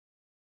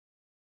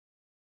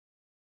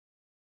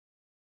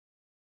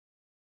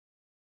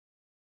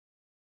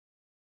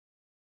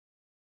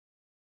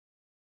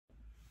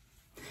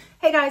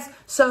Hey guys,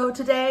 so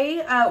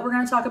today we're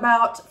going to talk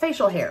about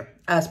facial hair,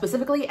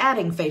 specifically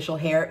adding facial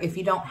hair if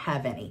you don't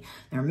have any.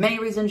 There are many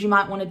reasons you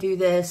might want to do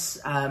this,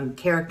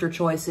 character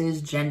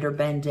choices, gender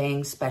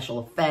bending,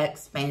 special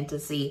effects,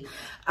 fantasy,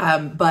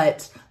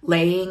 but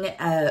laying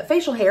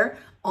facial hair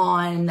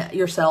on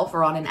yourself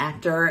or on an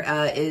actor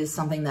is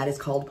something that is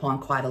called upon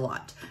quite a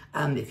lot.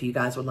 If you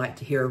guys would like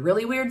to hear a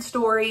really weird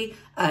story,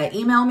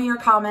 email me or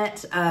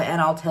comment and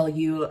I'll tell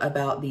you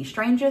about the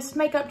strangest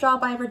makeup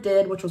job I ever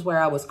did, which was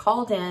where I was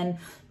called in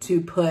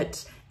to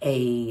put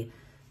a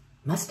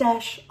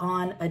mustache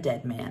on a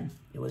dead man.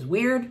 It was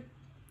weird,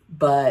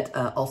 but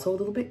also a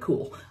little bit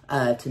cool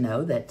to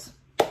know that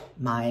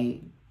my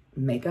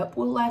makeup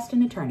will last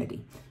an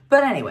eternity.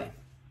 But anyway,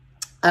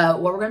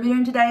 what we're going to be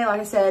doing today, like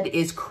I said,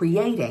 is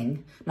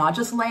creating, not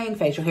just laying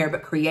facial hair,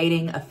 but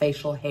creating a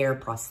facial hair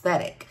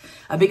prosthetic.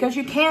 Because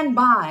you can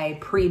buy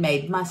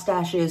pre-made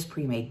mustaches,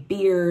 pre-made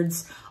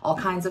beards, all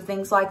kinds of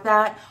things like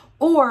that.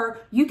 Or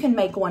you can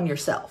make one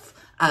yourself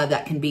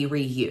that can be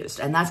reused.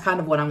 And that's kind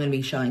of what I'm going to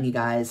be showing you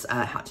guys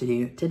how to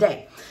do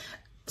today.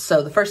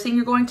 So the first thing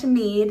you're going to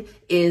need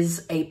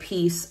is a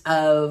piece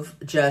of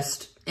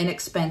just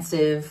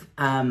inexpensive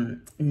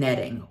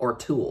netting or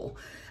tulle.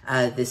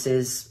 This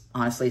is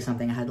honestly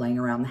something I had laying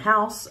around the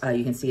house.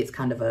 You can see it's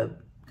kind of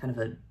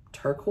a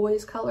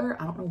turquoise color.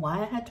 I don't know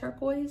why I had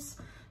turquoise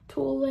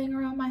tulle laying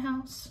around my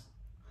house,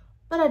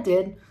 but I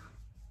did.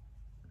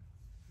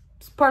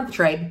 It's part of the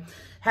trade,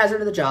 hazard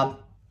of the job.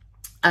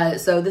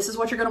 So this is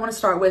what you're going to want to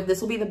start with. This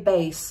will be the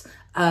base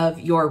of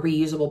your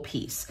reusable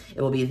piece.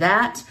 It will be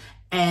that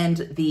and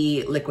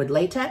the liquid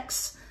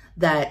latex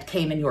that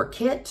came in your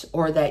kit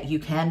or that you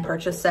can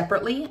purchase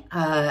separately,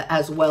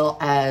 as well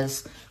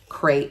as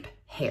crepe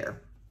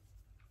hair.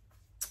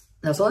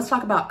 Now, so let's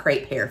talk about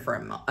crepe hair for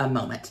a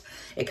moment.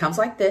 It comes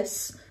like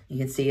this. You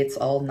can see it's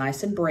all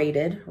nice and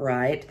braided,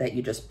 right? That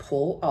you just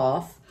pull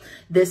off.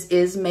 This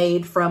is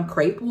made from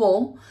crepe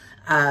wool.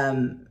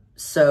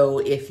 So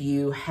if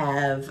you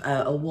have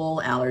a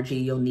wool allergy,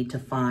 you'll need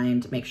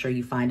to make sure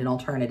you find an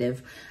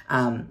alternative.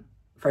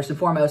 First and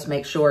foremost,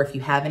 make sure if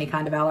you have any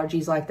kind of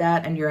allergies like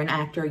that and you're an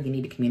actor, you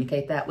need to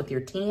communicate that with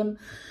your team.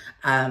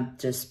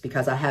 Just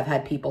because I have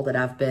had people that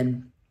I've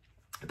been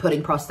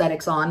putting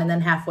prosthetics on and then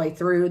halfway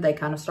through they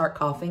kind of start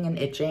coughing and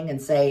itching and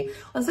say,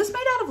 well, is this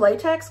made out of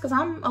latex? Because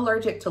I'm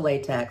allergic to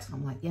latex.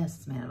 I'm like, yes,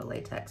 it's made out of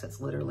latex.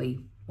 It's literally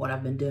what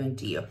I've been doing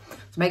to you.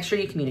 So make sure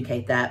you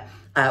communicate that.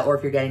 Or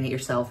if you're getting it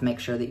yourself, make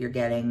sure that you're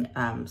getting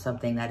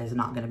something that is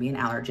not going to be an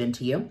allergen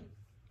to you.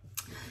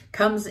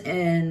 Comes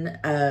in,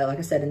 like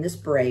I said, in this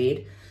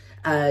braid.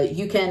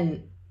 You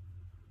can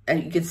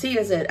see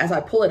as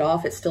I pull it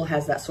off, it still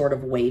has that sort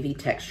of wavy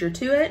texture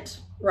to it,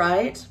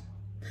 right?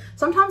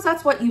 Sometimes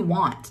that's what you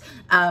want.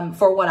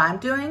 For what I'm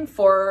doing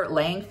for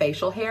laying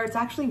facial hair, it's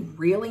actually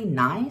really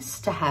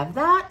nice to have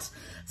that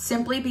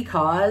simply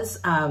because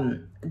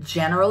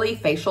generally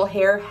facial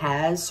hair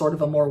has sort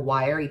of a more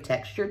wiry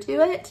texture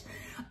to it.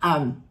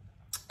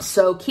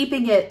 So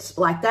keeping it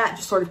like that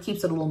just sort of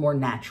keeps it a little more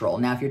natural.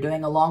 Now, if you're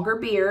doing a longer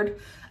beard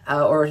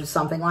or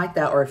something like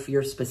that, or if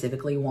you're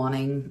specifically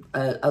wanting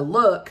a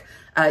look,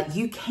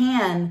 you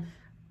can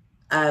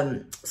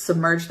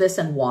submerge this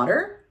in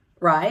water,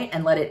 right?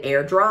 And let it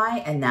air dry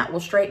and that will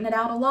straighten it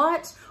out a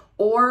lot.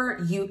 Or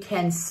you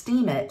can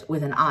steam it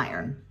with an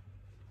iron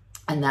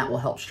and that will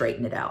help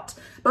straighten it out.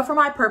 But for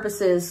my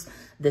purposes,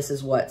 this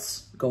is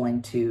what's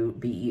going to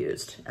be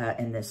used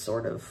in this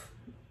sort of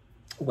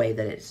way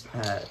that it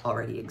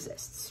already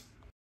exists.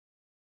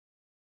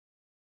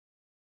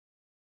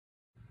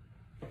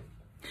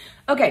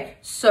 Okay,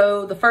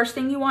 so the first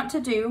thing you want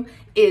to do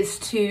is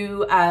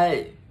to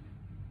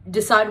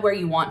decide where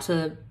you want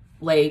to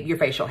lay your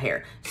facial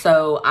hair.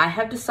 So I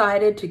have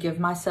decided to give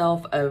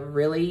myself a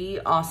really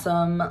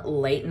awesome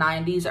late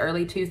 90s,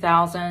 early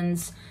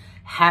 2000s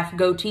half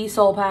goatee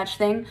soul patch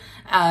thing.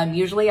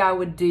 Usually I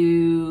would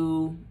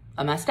do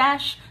a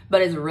mustache,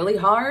 but it's really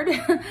hard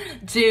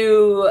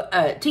to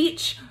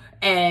teach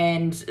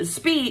and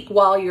speak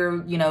while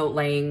you're,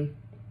 laying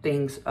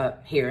things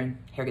here and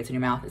hair gets in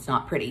your mouth. It's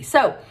not pretty.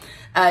 So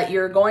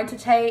you're going to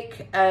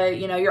take,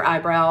 your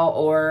eyebrow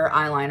or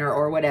eyeliner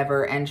or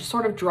whatever and just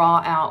sort of draw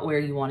out where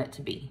you want it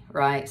to be,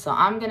 right? So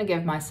I'm going to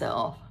give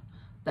myself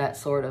that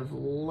sort of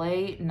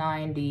late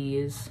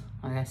 90s,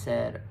 like I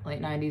said,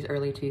 late 90s,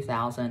 early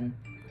 2000.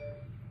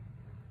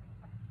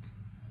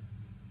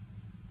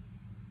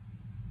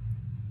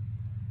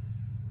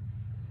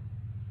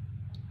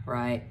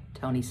 Right?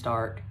 Tony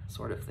Stark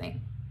sort of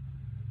thing.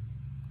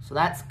 So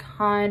that's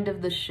kind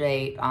of the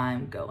shape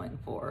I'm going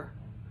for.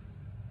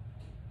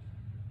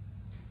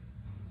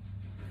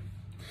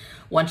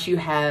 Once you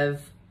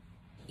have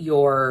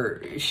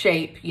your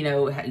shape, you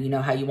know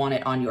how you want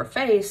it on your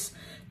face,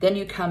 then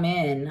you come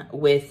in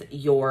with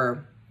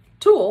your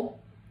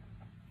tool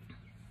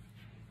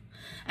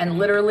and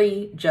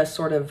literally just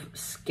sort of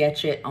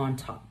sketch it on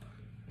top.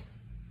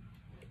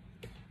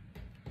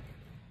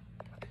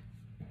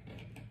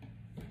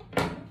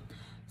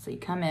 So you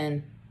come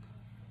in,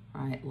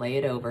 all right, lay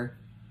it over.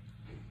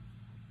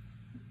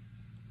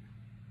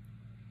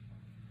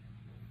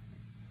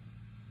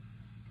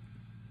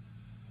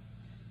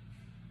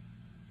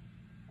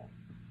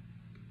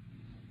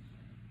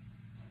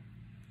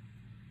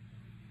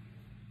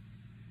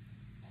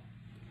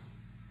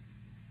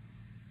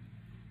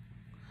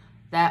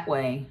 That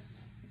way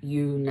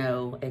you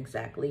know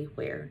exactly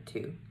where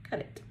to cut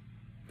it.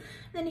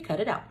 Then you cut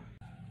it out.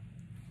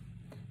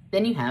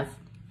 Then you have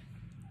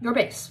your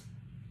base.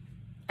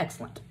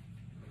 Excellent.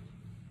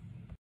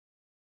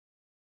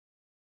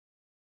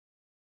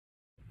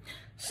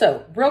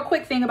 So, real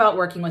quick thing about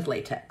working with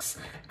latex.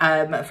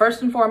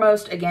 First and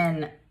foremost,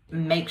 again,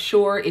 make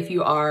sure if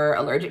you are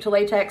allergic to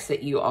latex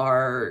that you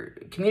are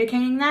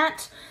communicating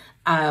that.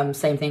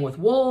 Same thing with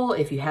wool.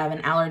 If you have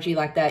an allergy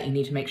like that, you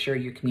need to make sure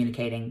you're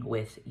communicating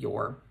with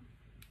your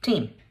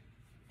team.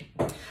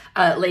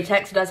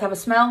 Latex does have a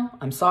smell.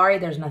 I'm sorry,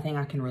 there's nothing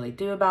I can really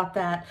do about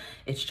that.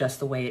 It's just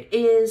the way it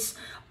is.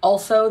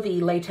 Also,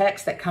 the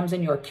latex that comes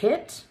in your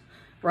kit,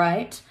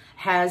 right,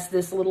 has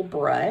this little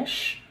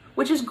brush,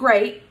 which is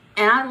great,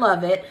 and I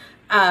love it,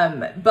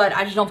 but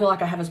I just don't feel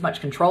like I have as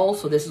much control,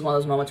 so this is one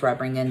of those moments where I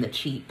bring in the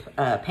cheap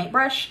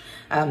paintbrush.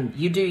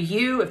 You do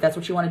you. If that's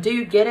what you want to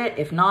do, get it.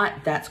 If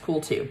not, that's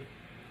cool too.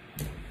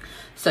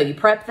 So you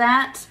prep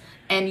that,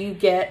 and you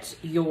get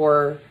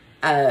your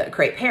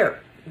crepe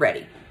hair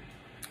ready.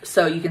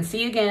 So you can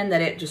see again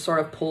that it just sort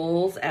of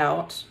pulls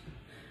out,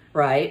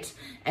 right?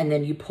 And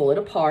then you pull it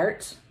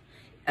apart.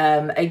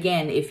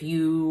 Again, if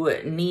you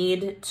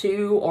need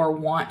to or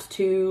want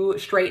to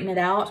straighten it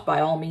out, by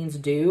all means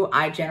do.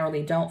 I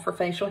generally don't for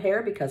facial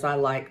hair because I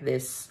like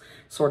this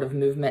sort of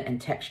movement and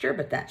texture,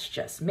 but that's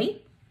just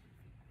me.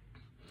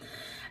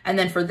 And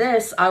then for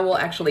this, I will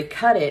actually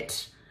cut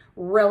it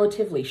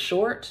relatively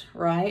short,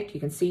 right? You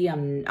can see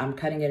I'm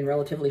cutting in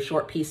relatively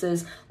short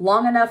pieces,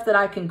 long enough that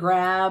I can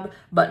grab,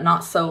 but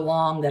not so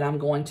long that I'm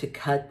going to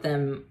cut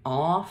them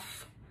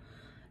off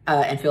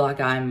and feel like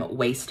I'm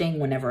wasting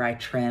whenever I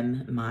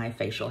trim my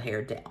facial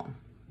hair down.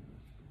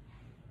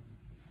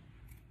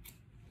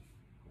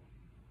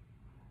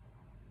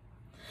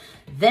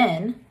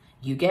 Then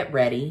you get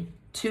ready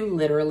to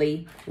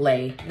literally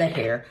lay the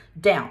hair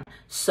down.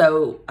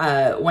 So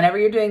whenever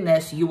you're doing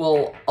this, you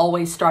will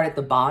always start at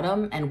the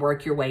bottom and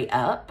work your way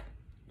up,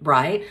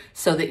 right?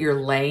 So that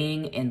you're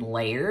laying in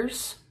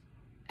layers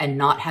and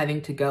not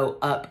having to go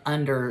up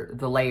under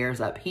the layers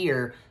up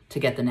here to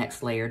get the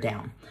next layer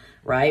down,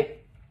 right?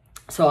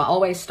 So I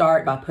always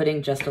start by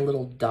putting just a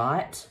little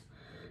dot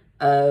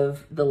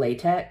of the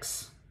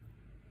latex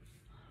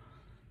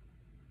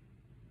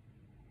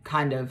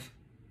kind of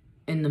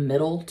in the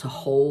middle to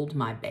hold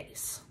my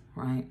base,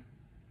 right?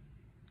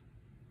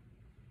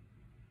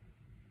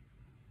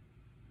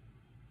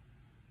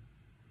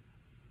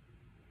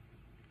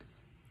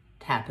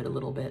 Tap it a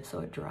little bit so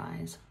it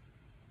dries.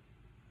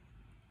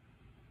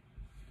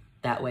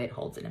 That way it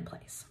holds it in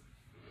place.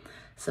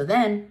 So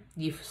then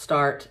you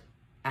start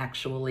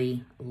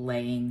actually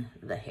laying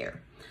the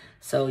hair.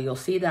 So you'll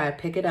see that I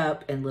pick it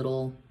up in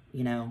little,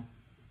 you know,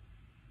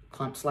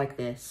 clumps like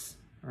this,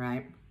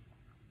 right?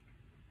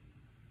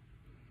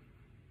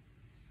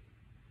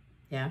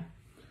 Yeah.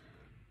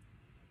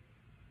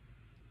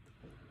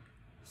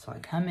 So I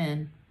come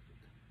in,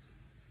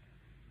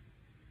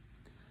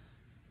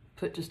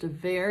 put just a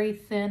very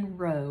thin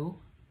row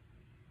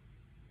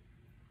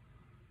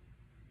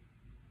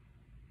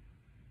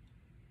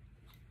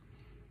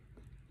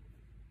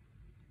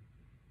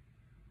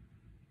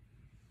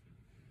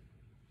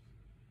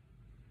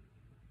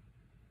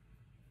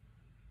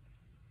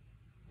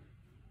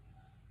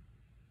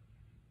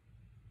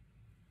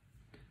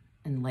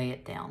and lay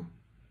it down.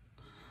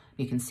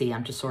 You can see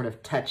I'm just sort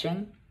of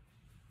touching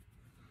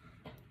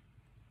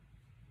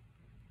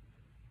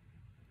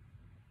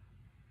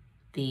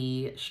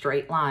the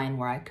straight line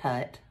where I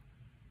cut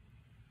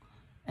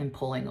and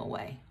pulling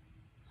away.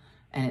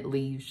 And it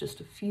leaves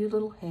just a few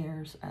little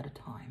hairs at a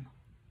time.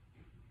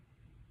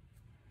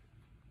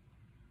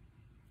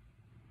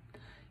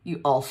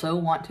 You also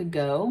want to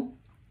go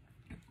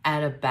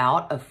at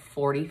about a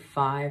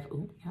 45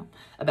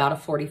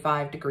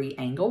 degree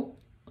angle,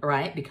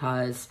 right?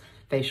 Because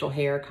facial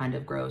hair kind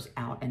of grows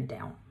out and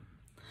down.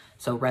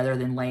 So rather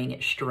than laying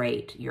it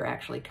straight, you're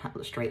actually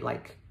straight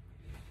like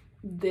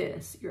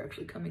this. You're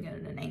actually coming in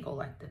at an angle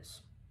like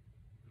this.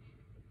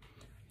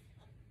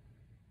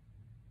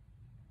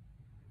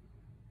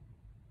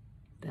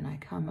 Then I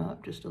come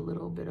up just a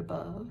little bit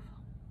above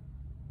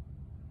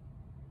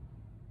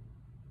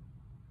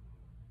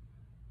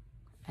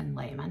and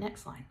lay my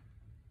next line.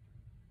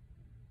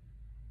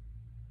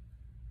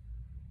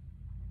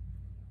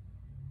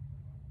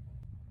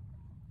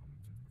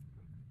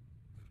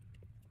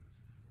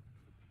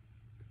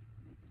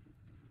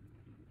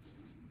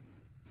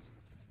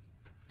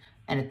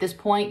 And at this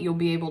point, you'll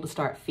be able to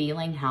start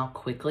feeling how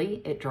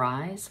quickly it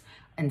dries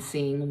and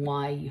seeing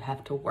why you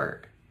have to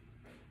work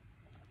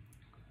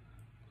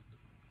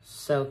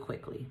so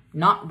quickly.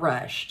 Not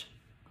rushed,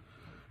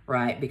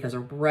 right? Because a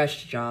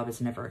rushed job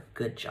is never a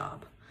good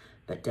job,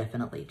 but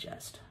definitely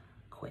just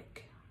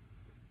quick.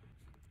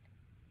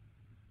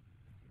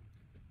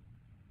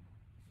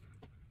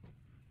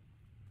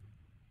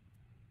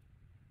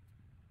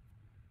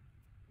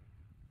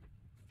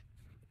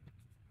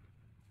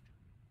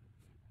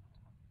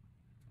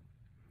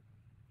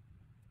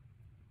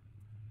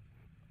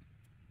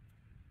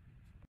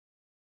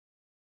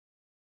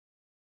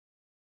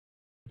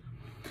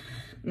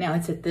 Now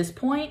it's at this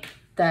point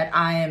that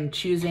I am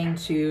choosing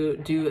to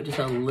do just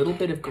a little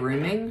bit of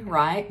grooming,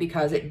 right?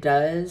 Because it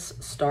does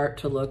start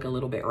to look a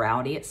little bit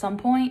rowdy at some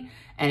point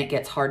and it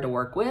gets hard to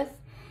work with.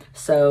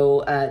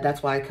 So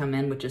that's why I come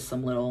in with just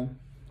some little,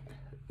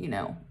 you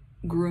know,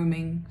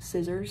 grooming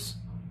scissors.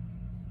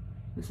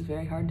 This is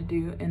very hard to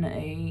do in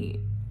a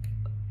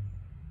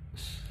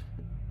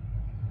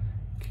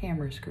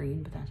camera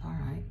screen, but that's all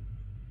right.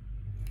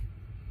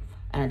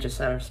 And I just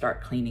sort of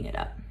start cleaning it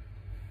up.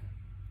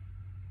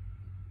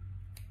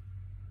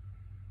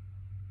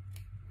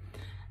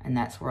 And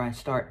that's where I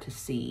start to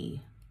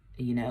see,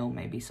 you know,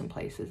 maybe some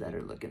places that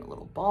are looking a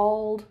little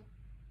bald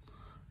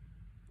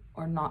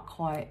or not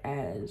quite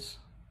as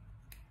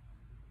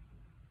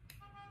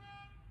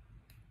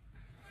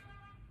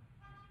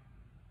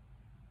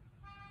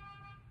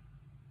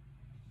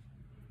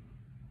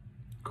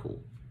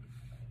cool.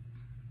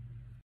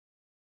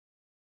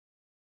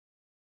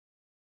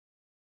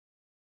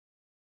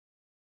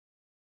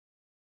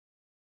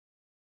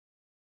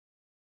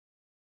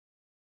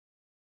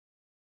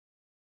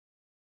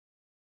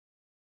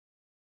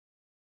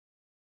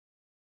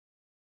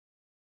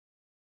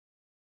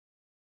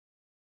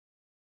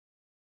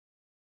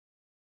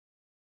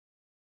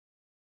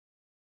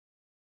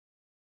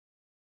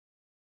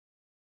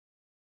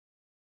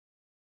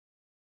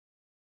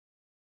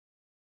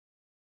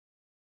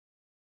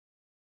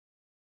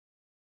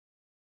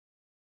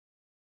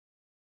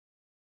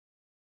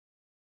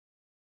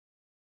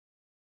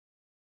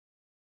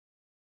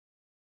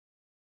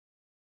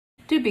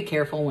 Do be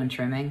careful when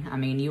trimming. I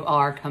mean, you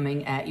are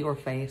coming at your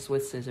face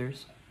with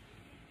scissors.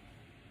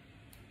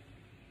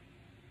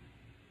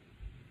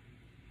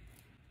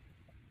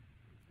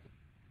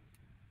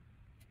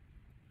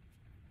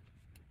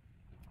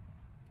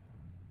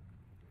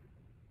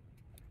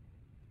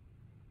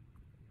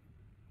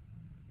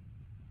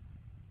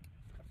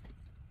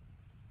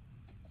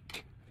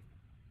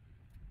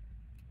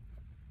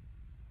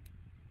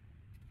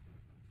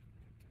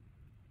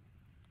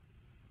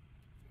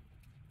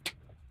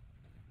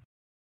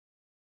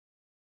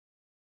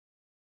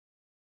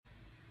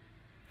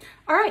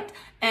 All right,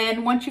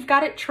 and once you've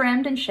got it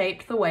trimmed and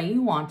shaped the way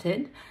you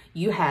wanted,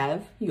 you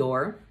have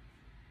your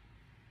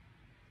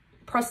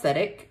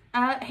prosthetic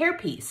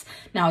hairpiece.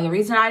 Now, the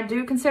reason I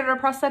do consider a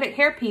prosthetic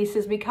hairpiece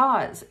is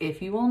because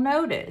if you will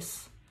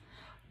notice,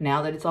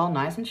 now that it's all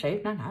nice and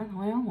shaped, and I got it the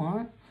way I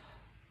want,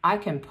 I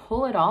can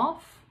pull it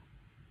off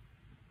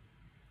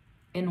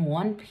in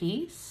one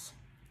piece.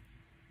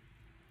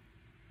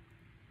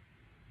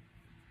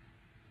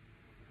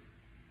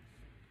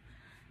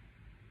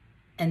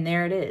 And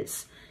there it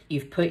is.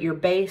 You've put your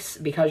base,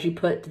 because you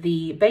put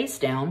the base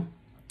down,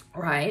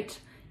 right?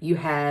 You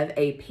have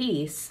a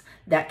piece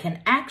that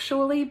can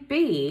actually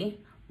be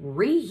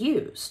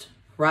reused,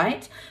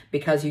 right?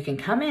 Because you can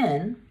come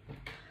in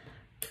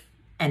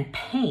and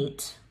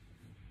paint.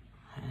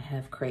 I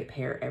have crepe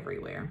hair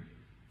everywhere.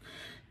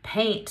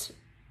 Paint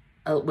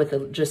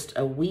with just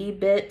a wee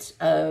bit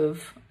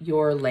of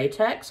your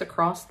latex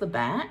across the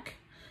back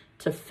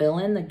to fill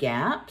in the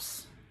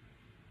gaps.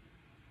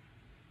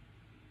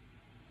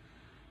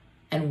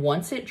 And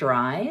once it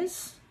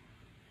dries,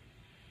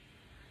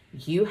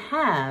 you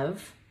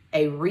have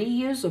a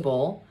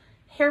reusable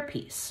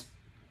hairpiece.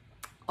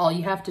 All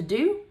you have to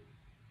do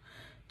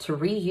to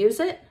reuse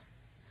it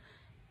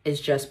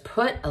is just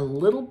put a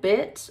little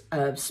bit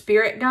of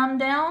spirit gum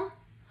down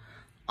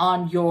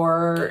on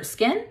your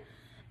skin,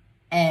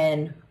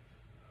 and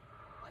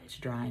it's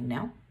drying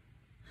now.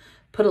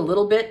 Put a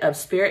little bit of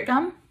spirit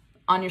gum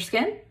on your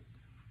skin,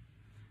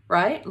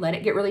 right? Let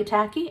it get really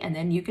tacky, and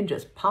then you can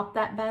just pop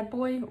that bad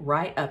boy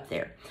right up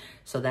there.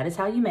 So that is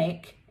how you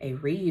make a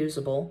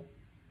reusable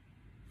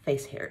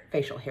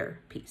facial hair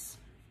piece.